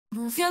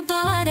Move your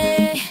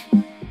body,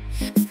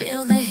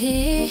 feel the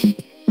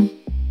heat.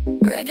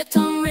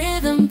 Reggaeton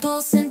rhythm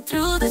pulsing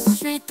through the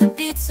street. The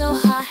beat so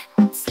hot,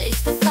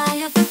 stage the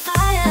fire, the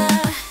fire.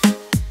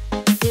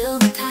 Feel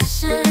the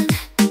passion,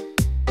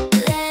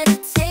 let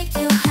it take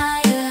you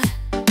higher.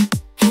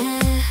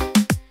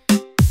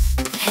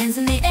 Hands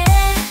in the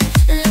air,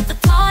 let the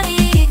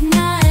party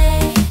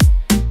ignite.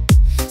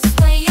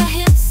 Sway your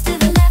hips to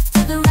the left,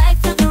 to the right,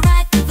 to the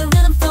right, to the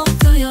rhythm flow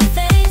through your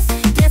face.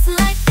 Dancing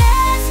like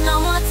there's no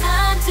more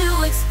time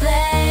to explain.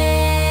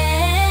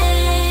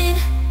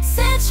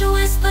 Sensual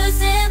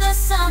whispers in the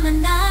summer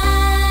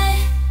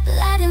night.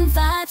 Light and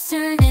vibes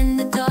turn in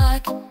the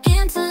dark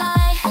into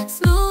light.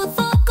 Smooth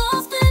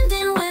vocals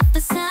blending with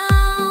the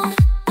sound.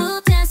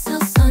 We'll dance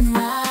till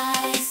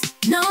sunrise,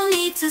 no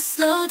need to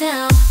slow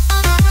down.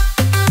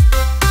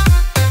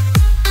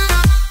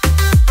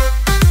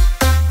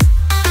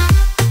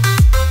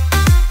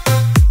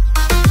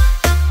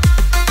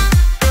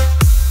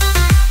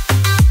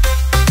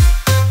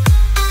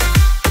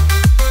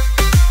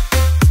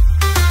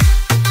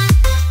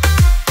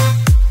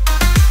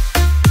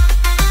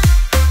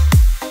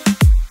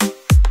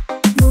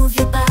 Move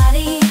your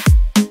body,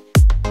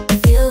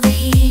 feel the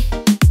heat.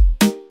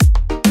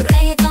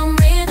 Reggaeton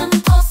rhythm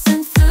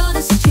pulsing through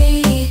the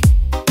street.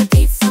 The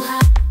beat so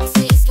hot,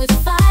 seized with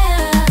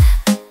fire.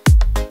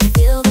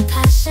 Feel the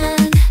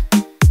passion,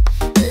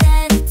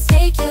 let it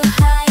take you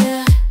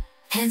higher.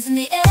 Hands in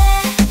the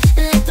air,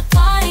 let the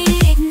party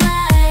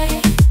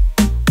ignite.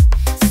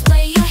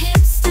 Sway your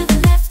hips to the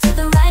left, to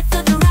the right,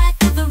 to the right,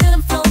 to the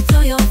rhythm flow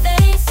through your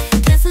face.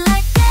 Dancing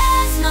like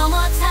there's no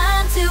more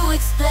time to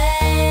explain.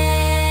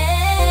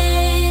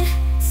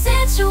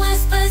 Sensual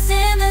whispers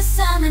in the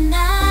summer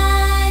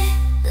night.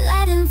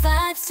 Light and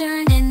vibes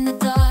turn in the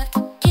dark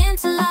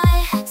into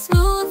light.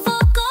 Smooth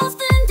vocals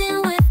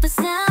blending with the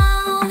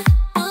sound.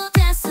 We'll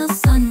dance till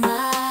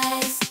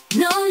sunrise,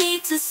 no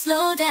need to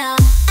slow down.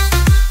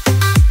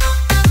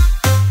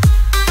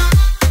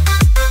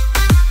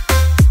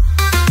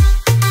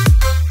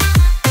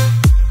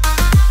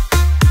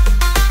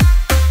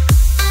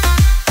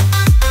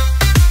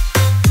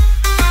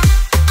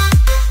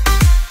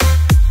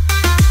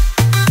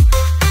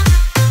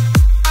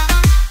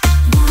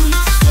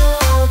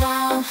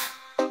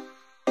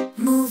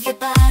 Move your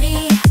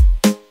body,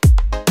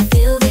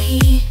 feel the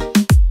heat.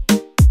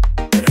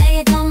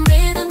 Reggaeton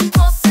rhythm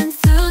pulsing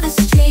through the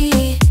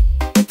street.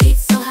 The beat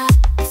so hot,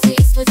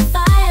 seized with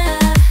fire.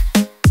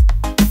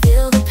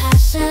 Feel the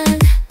passion,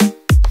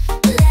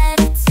 let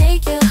it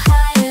take you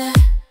higher.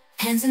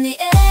 Hands in the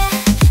air.